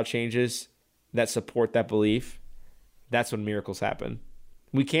lifestyle changes that support that belief, that's when miracles happen.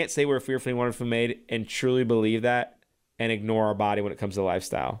 We can't say we're fearfully and wonderfully made and truly believe that and ignore our body when it comes to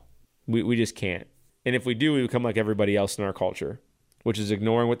lifestyle. We just can't. And if we do, we become like everybody else in our culture, which is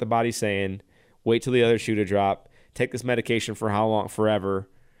ignoring what the body's saying, wait till the other shoe to drop, take this medication for how long? Forever.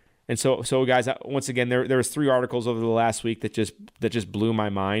 And so guys, once again, there was 3 articles over the last week that just blew my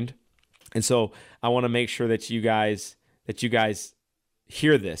mind. And so I want to make sure that you guys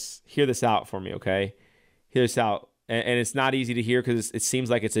hear this out for me, okay? Hear this out. And it's not easy to hear because it seems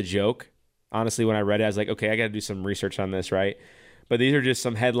like it's a joke. Honestly, when I read it, I was like, okay, I got to do some research on this, right? But these are just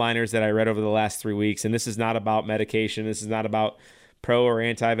some headliners that I read over the last 3 weeks. And this is not about medication. This is not about pro or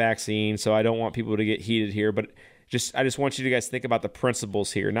anti-vaccine. So I don't want people to get heated here. But I just want you to guys think about the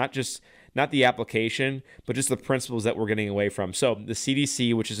principles here, not the application, but just the principles that we're getting away from. So the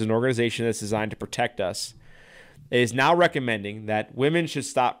CDC, which is an organization that's designed to protect us, is now recommending that women should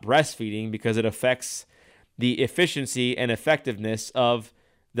stop breastfeeding because it affects the efficiency and effectiveness of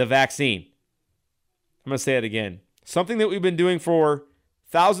the vaccine. I'm going to say it again. Something that we've been doing for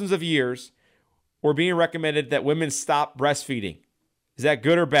thousands of years, we're being recommended that women stop breastfeeding. Is that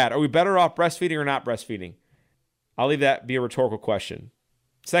good or bad? Are we better off breastfeeding or not breastfeeding? I'll leave that be a rhetorical question.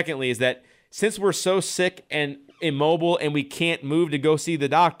 Secondly, is that since we're so sick and immobile and we can't move to go see the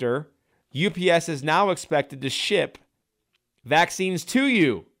doctor, UPS is now expected to ship vaccines to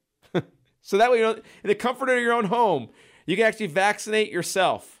you. So that way, in the comfort of your own home, you can actually vaccinate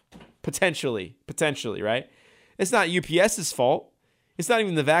yourself. Potentially, right? It's not UPS's fault. It's not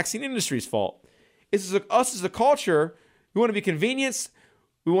even the vaccine industry's fault. It's us as a culture. We want to be convenience.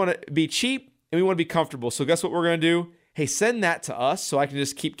 We want to be cheap, and we want to be comfortable. So guess what we're going to do? Hey, send that to us so I can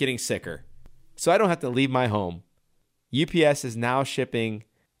just keep getting sicker. So I don't have to leave my home. UPS is now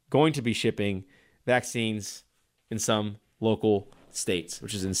going to be shipping vaccines in some local states,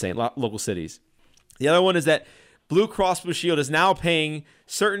 which is insane, local cities. The other one is that Blue Cross Blue Shield is now paying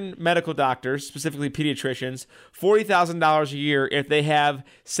certain medical doctors, specifically pediatricians, $40,000 a year if they have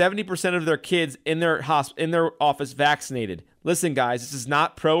 70% of their kids in their office vaccinated. Listen, guys, this is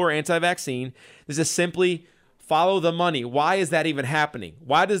not pro or anti-vaccine. This is simply follow the money. Why is that even happening?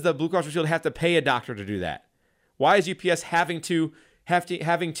 Why does the Blue Cross Blue Shield have to pay a doctor to do that? Why is UPS having to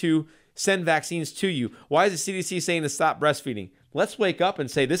send vaccines to you? Why is the CDC saying to stop breastfeeding? Let's wake up and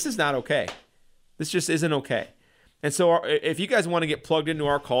say this is not okay. This just isn't okay. And so if you guys want to get plugged into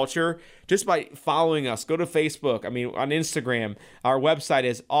our culture, just by following us, go to Facebook. On Instagram. Our website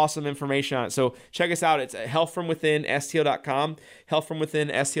has awesome information on it. So check us out. It's healthfromwithinstl.com,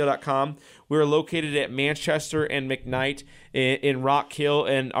 healthfromwithinstl.com. We're located at Manchester and McKnight in Rock Hill,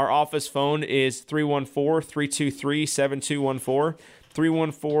 and our office phone is 314-323-7214,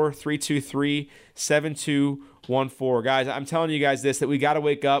 314-323-7214. Guys, I'm telling you guys that we got to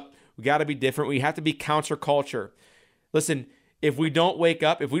wake up. We got to be different. We have to be counterculture. Listen, if we don't wake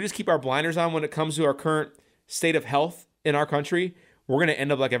up, if we just keep our blinders on when it comes to our current state of health in our country, we're going to end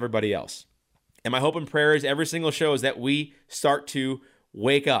up like everybody else. And my hope and prayer is every single show is that we start to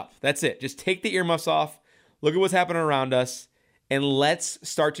wake up. That's it. Just take the earmuffs off, look at what's happening around us, and let's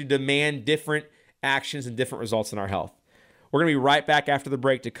start to demand different actions and different results in our health. We're going to be right back after the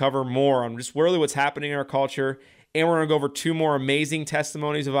break to cover more on just really what's happening in our culture. And we're going to go over 2 more amazing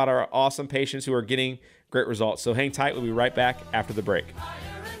testimonies about our awesome patients who are getting great results. So hang tight. We'll be right back after the break.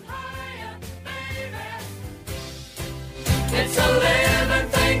 It's a living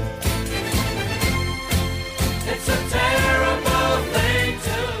thing. It's a terrible thing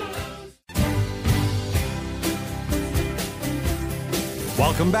to lose.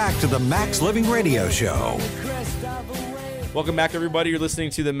 Welcome back to the Max Living Radio Show. Welcome back, everybody. You're listening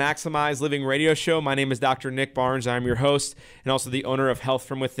to the Maximize Living Radio Show. My name is Dr. Nick Barnes. I'm your host and also the owner of Health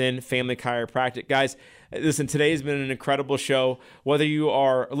From Within Family Chiropractic. Guys, listen, today has been an incredible show. Whether you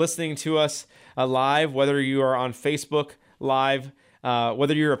are listening to us live, whether you are on Facebook Live,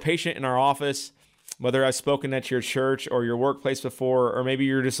 whether you're a patient in our office, whether I've spoken at your church or your workplace before, or maybe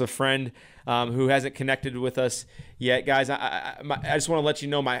you're just a friend who hasn't connected with us yet. Guys, I just want to let you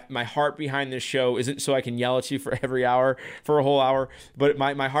know my heart behind this show isn't so I can yell at you for every hour, for a whole hour, but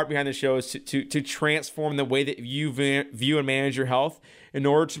my heart behind this show is to transform the way that you view and manage your health in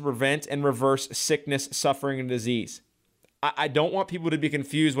order to prevent and reverse sickness, suffering, and disease. I don't want people to be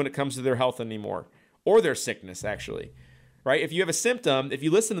confused when it comes to their health anymore, or their sickness, actually, right? If you have a symptom, if you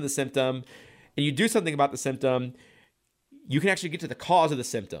listen to the symptom, and you do something about the symptom, you can actually get to the cause of the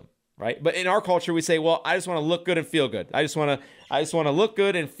symptom, right? But in our culture, we say, well, I just want to look good and feel good. I just want to look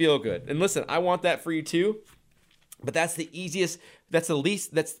good and feel good. And listen, I want that for you too. But that's the easiest, that's the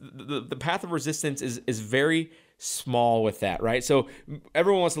least, that's the path of resistance is very small with that, right? So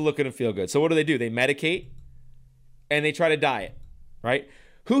everyone wants to look good and feel good. So what do? They medicate and they try to diet, right?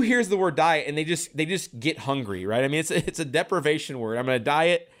 Who hears the word diet and they just get hungry, right? I mean, it's a deprivation word. I'm going to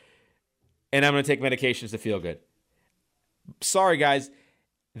diet and I'm going to take medications to feel good. Sorry, guys.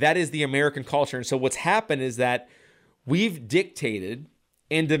 That is the American culture. And so what's happened is that we've dictated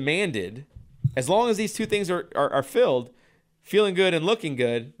and demanded, as long as these two things are filled, feeling good and looking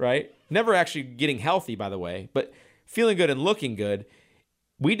good, right? Never actually getting healthy, by the way, but feeling good and looking good.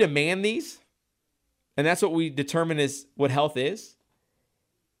 We demand these, and that's what we determine is what health is.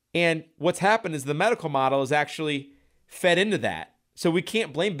 And what's happened is the medical model is actually fed into that. So we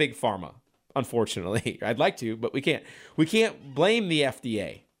can't blame Big Pharma. Unfortunately, I'd like to, but we can't. We can't blame the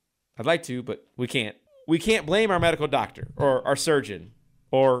FDA. I'd like to, but we can't. We can't blame our medical doctor or our surgeon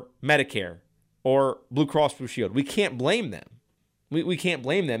or Medicare or Blue Cross Blue Shield. We can't blame them. We can't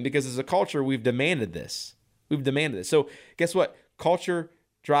blame them because as a culture, we've demanded this. We've demanded this. So guess what? Culture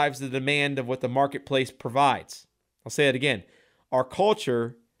drives the demand of what the marketplace provides. I'll say it again. Our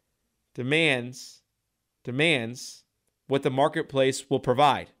culture demands what the marketplace will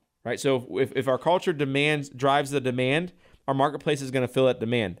provide. Right, so if our culture drives the demand, our marketplace is going to fill that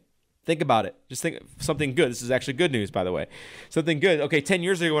demand. Think about it. Just think of something good. This is actually good news, by the way. Something good. Okay, 10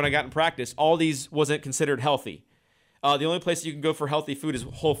 years ago when I got in practice, Aldi's wasn't considered healthy. The only place you can go for healthy food is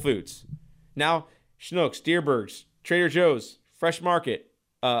Whole Foods. Now, Schnucks, Deerbergs, Trader Joe's, Fresh Market,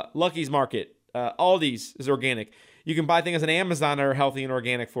 Lucky's Market, Aldi's is organic. You can buy things on Amazon that are healthy and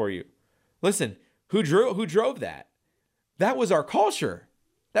organic for you. Listen, who drove that? That was our culture.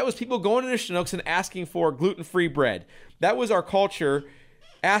 That was people going into Schnucks and asking for gluten-free bread. That was our culture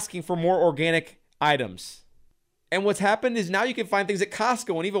asking for more organic items. And what's happened is now you can find things at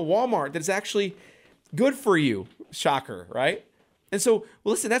Costco and even Walmart that's actually good for you. Shocker, right? And so,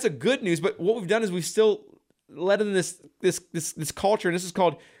 well, listen, that's a good news. But what we've done is we've still let in this culture, and this is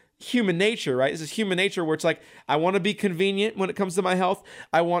called human nature, right? This is human nature where it's like, I want to be convenient when it comes to my health.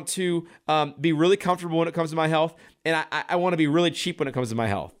 I want to be really comfortable when it comes to my health. And I want to be really cheap when it comes to my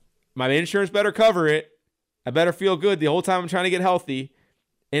health. My insurance better cover it. I better feel good the whole time I'm trying to get healthy.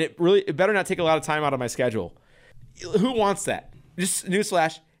 And it better not take a lot of time out of my schedule. Who wants that? Just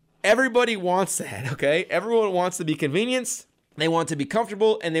newsflash. Everybody wants that, okay? Everyone wants to be convenienced. They want to be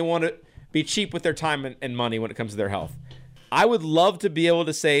comfortable, and they want to be cheap with their time and money when it comes to their health. I would love to be able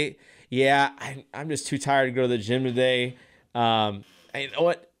to say, yeah, I'm just too tired to go to the gym today. And you know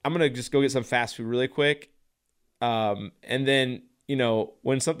what? I'm going to just go get some fast food really quick. And then, you know,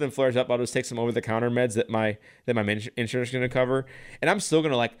 when something flares up, I'll just take some over-the-counter meds that my insurance is going to cover. And I'm still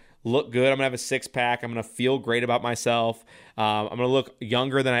going to, like, look good. I'm going to have a six-pack. I'm going to feel great about myself. I'm going to look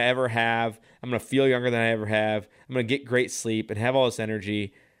younger than I ever have. I'm going to feel younger than I ever have. I'm going to get great sleep and have all this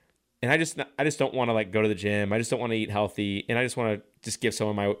energy. And I just don't want to like go to the gym. I just don't want to eat healthy. And I just want to just give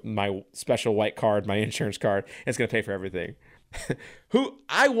someone my special white card, my insurance card, and it's going to pay for everything.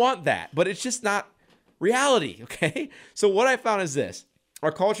 I want that, but it's just not reality, okay? So what I found is this.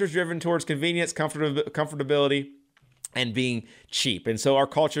 Our culture is driven towards convenience, comfortability, and being cheap. And so our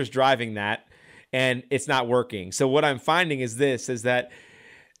culture is driving that, and it's not working. So what I'm finding is that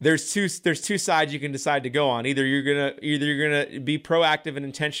there's two sides you can decide to go on. Either you're gonna be proactive and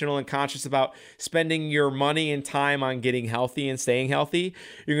intentional and conscious about spending your money and time on getting healthy and staying healthy.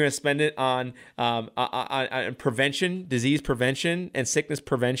 You're gonna spend it on prevention, disease prevention, and sickness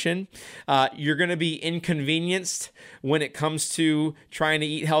prevention. You're gonna be inconvenienced when it comes to trying to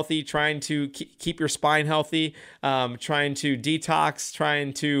eat healthy, trying to keep your spine healthy, trying to detox,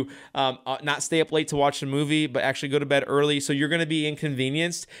 trying to not stay up late to watch a movie, but actually go to bed early. So you're gonna be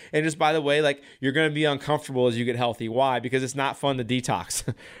inconvenienced. And just by the way, like, you're going to be uncomfortable as you get healthy. Why? Because it's not fun to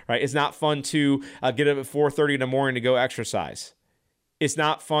detox, right? It's not fun to get up at 4:30 in the morning to go exercise. It's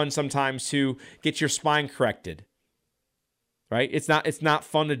not fun sometimes to get your spine corrected, right? It's not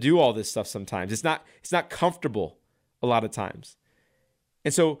fun to do all this stuff sometimes. It's not comfortable a lot of times.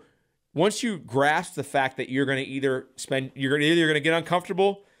 And so once you grasp the fact that you're either going to get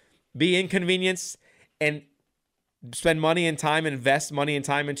uncomfortable, be inconvenienced, and spend money and time, invest money and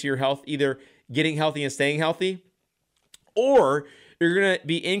time into your health, either getting healthy and staying healthy, or you're going to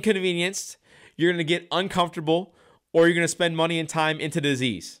be inconvenienced, you're going to get uncomfortable, or you're going to spend money and time into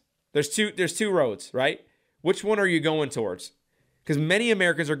disease. There's two roads, right? Which one are you going towards? Because many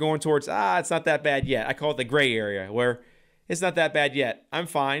Americans are going towards, it's not that bad yet. I call it the gray area, where it's not that bad yet. I'm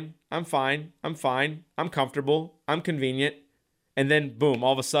fine. I'm comfortable. I'm convenient. And then boom,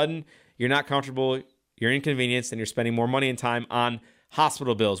 all of a sudden, you're not comfortable, you're inconvenienced, and you're spending more money and time on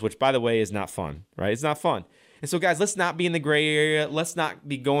hospital bills, which, by the way, is not fun, right? It's not fun. And so, guys, let's not be in the gray area. Let's not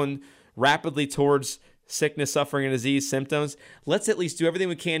be going rapidly towards sickness, suffering, and disease symptoms. Let's at least do everything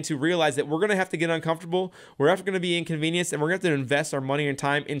we can to realize that we're going to have to get uncomfortable. We're going to be inconvenienced, and we're going to have to invest our money and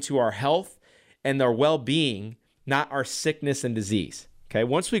time into our health and our well-being, not our sickness and disease. Okay?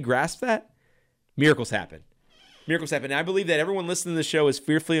 Once we grasp that, miracles happen. Miracles happen. And I believe that everyone listening to the show is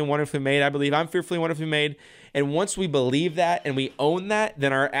fearfully and wonderfully made. I believe I'm fearfully and wonderfully made. And once we believe that and we own that,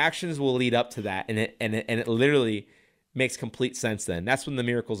 then our actions will lead up to that. And it literally makes complete sense then. That's when the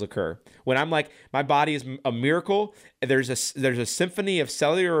miracles occur. When I'm like, my body is a miracle, there's a symphony of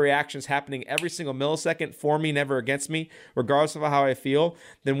cellular reactions happening every single millisecond for me, never against me, regardless of how I feel,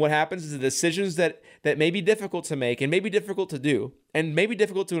 then what happens is the decisions that may be difficult to make and may be difficult to do and may be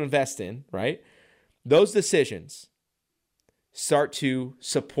difficult to invest in, right? Those decisions start to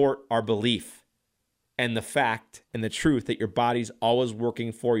support our belief and the fact and the truth that your body's always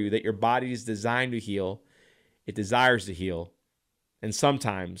working for you, that your body is designed to heal. It desires to heal. And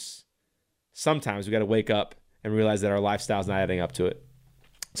sometimes we got to wake up and realize that our lifestyle's not adding up to it.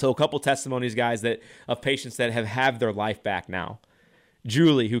 So a couple testimonies, guys, of patients that have their life back now.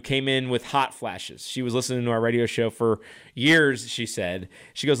 Julie, who came in with hot flashes. She was listening to our radio show for years, she said.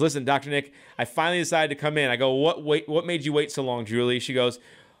 She goes, listen, Dr. Nick, I finally decided to come in. I go, what made you wait so long, Julie? She goes,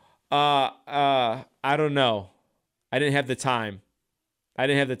 I don't know. I didn't have the time.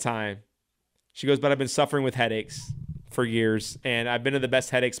 She goes, but I've been suffering with headaches for years, and I've been to the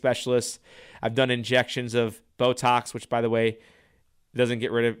best headache specialist. I've done injections of Botox, which, by the way, doesn't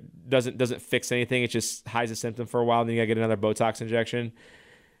fix anything. It just hides the symptom for a while, and then you gotta get another Botox injection.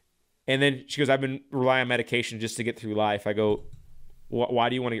 And then she goes, I've been relying on medication just to get through life. I go, why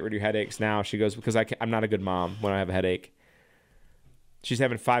do you want to get rid of your headaches now? She goes, because I'm not a good mom when I have a headache. She's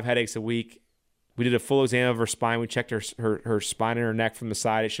having 5 headaches a week. We did a full exam of her spine. We checked her spine and her neck from the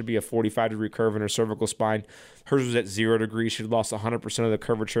side. It should be a 45-degree curve in her cervical spine. Hers was at 0 degrees. She lost 100% of the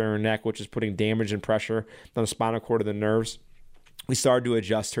curvature in her neck, which is putting damage and pressure on the spinal cord of the nerves. We started to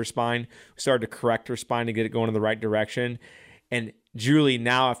adjust her spine. We started to correct her spine to get it going in the right direction. And Julie,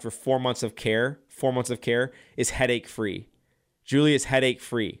 now after 4 months of care, is headache-free. Julie is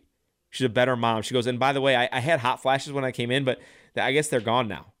headache-free. She's a better mom. She goes, and by the way, I had hot flashes when I came in, but I guess they're gone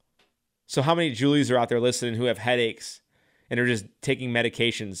now. So how many Julies are out there listening who have headaches and are just taking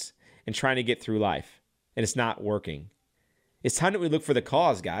medications and trying to get through life, and it's not working? It's time that we look for the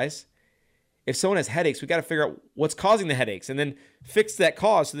cause, guys. If someone has headaches, we got to figure out what's causing the headaches and then fix that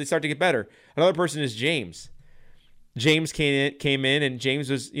cause so they start to get better. Another person is James. James came in, and James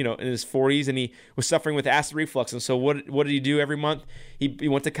was, in his 40s, and he was suffering with acid reflux. And so what did he do every month? He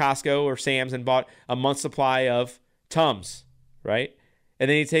went to Costco or Sam's and bought a month's supply of Tums, right? And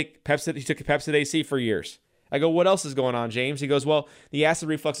then he took Pepcid AC for years. I go, what else is going on, James? He goes, well, the acid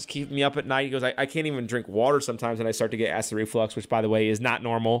reflux is keeping me up at night. He goes, I can't even drink water sometimes, and I start to get acid reflux, which, by the way, is not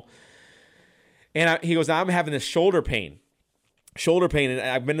normal. And he goes, I'm having this shoulder pain. And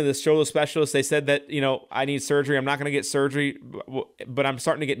I've been to this shoulder specialist. They said that, I need surgery. I'm not going to get surgery, but I'm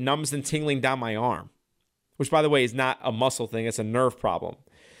starting to get numbness and tingling down my arm, which, by the way, is not a muscle thing. It's a nerve problem.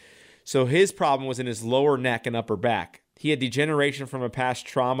 So his problem was in his lower neck and upper back. He had degeneration from a past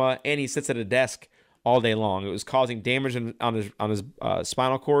trauma, and he sits at a desk all day long. It was causing damage on his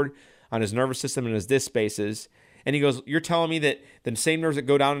spinal cord, on his nervous system, and his disc spaces. And he goes, you're telling me that the same nerves that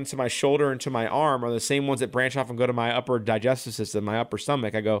go down into my shoulder, into my arm, are the same ones that branch off and go to my upper digestive system, my upper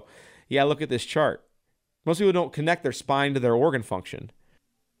stomach? I go, yeah, look at this chart. Most people don't connect their spine to their organ function.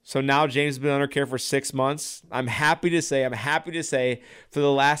 So now James has been under care for 6 months. I'm happy to say for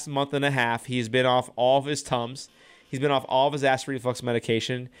the last month and a half, he's been off all of his Tums. He's been off all of his acid reflux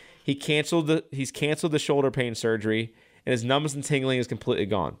medication. He's canceled the shoulder pain surgery, and his numbness and tingling is completely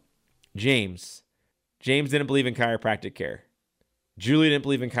gone. James didn't believe in chiropractic care. Julie didn't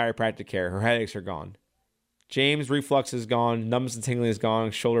believe in chiropractic care. Her headaches are gone. James, reflux is gone, numbness and tingling is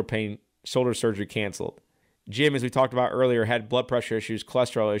gone, shoulder surgery canceled. Jim, as we talked about earlier, had blood pressure issues,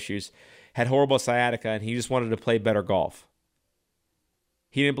 cholesterol issues, had horrible sciatica, and he just wanted to play better golf.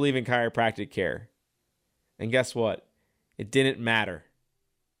 He didn't believe in chiropractic care. And guess what? It didn't matter.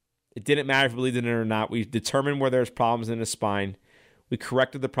 It didn't matter if we believed in it or not. We determined where there's problems in his spine. We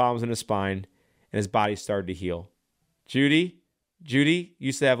corrected the problems in his spine, and his body started to heal. Judy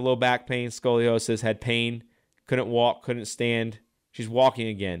used to have low back pain, scoliosis, had pain, couldn't walk, couldn't stand. She's walking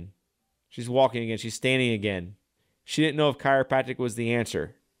again. She's standing again. She didn't know if chiropractic was the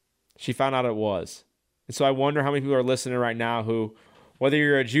answer. She found out it was. And so I wonder how many people are listening right now who, whether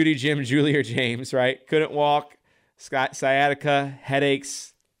you're a Judy, Jim, Julie, or James, right, couldn't walk, sciatica,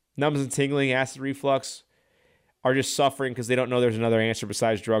 headaches, numbness and tingling, acid reflux, are just suffering because they don't know there's another answer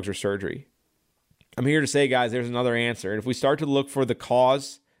besides drugs or surgery. I'm here to say, guys, there's another answer. And if we start to look for the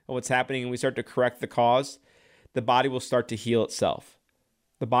cause of what's happening and we start to correct the cause, the body will start to heal itself.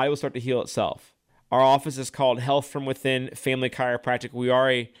 Our office is called Health from Within Family Chiropractic. We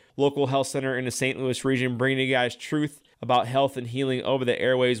are a local health center in the St. Louis region, bringing you guys truth about health and healing over the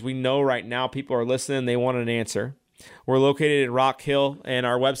airways. We know right now people are listening. They want an answer. We're located in Rock Hill, and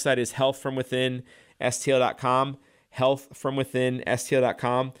our website is healthfromwithinstl.com,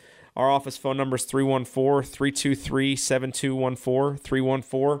 healthfromwithinstl.com. Our office phone number is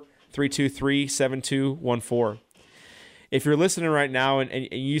 314-323-7214, 314-323-7214. If you're listening right now and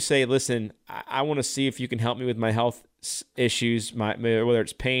you say, listen, I want to see if you can help me with my health issues, whether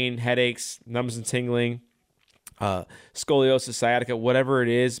it's pain, headaches, numbness and tingling, scoliosis, sciatica, whatever it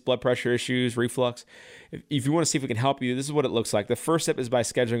is, blood pressure issues, reflux. If you want to see if we can help you, this is what it looks like. The first step is by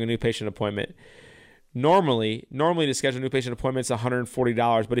scheduling a new patient appointment. Normally to schedule a new patient appointment is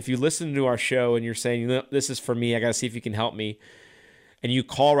 $140, but if you listen to our show and you're saying, this is for me, I got to see if you can help me, and you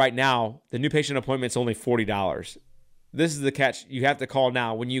call right now, the new patient appointment is only $40. This is the catch. You have to call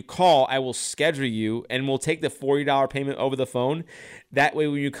now. When you call, I will schedule you, and we'll take the $40 payment over the phone. That way,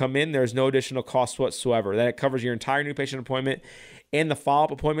 when you come in, there's no additional cost whatsoever. That covers your entire new patient appointment and the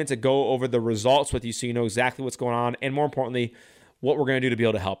follow-up appointment to go over the results with you so you know exactly what's going on, and more importantly, what we're going to do to be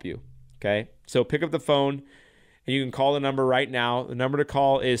able to help you. Okay? So pick up the phone, and you can call the number right now. The number to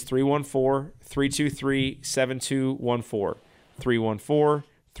call is 314-323-7214.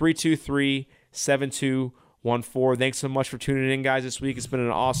 314-323-7214. Thanks so much for tuning in, guys, this week. It's been an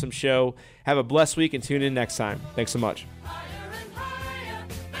awesome show. Have a blessed week and tune in next time. Thanks so much.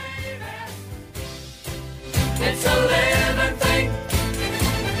 It's a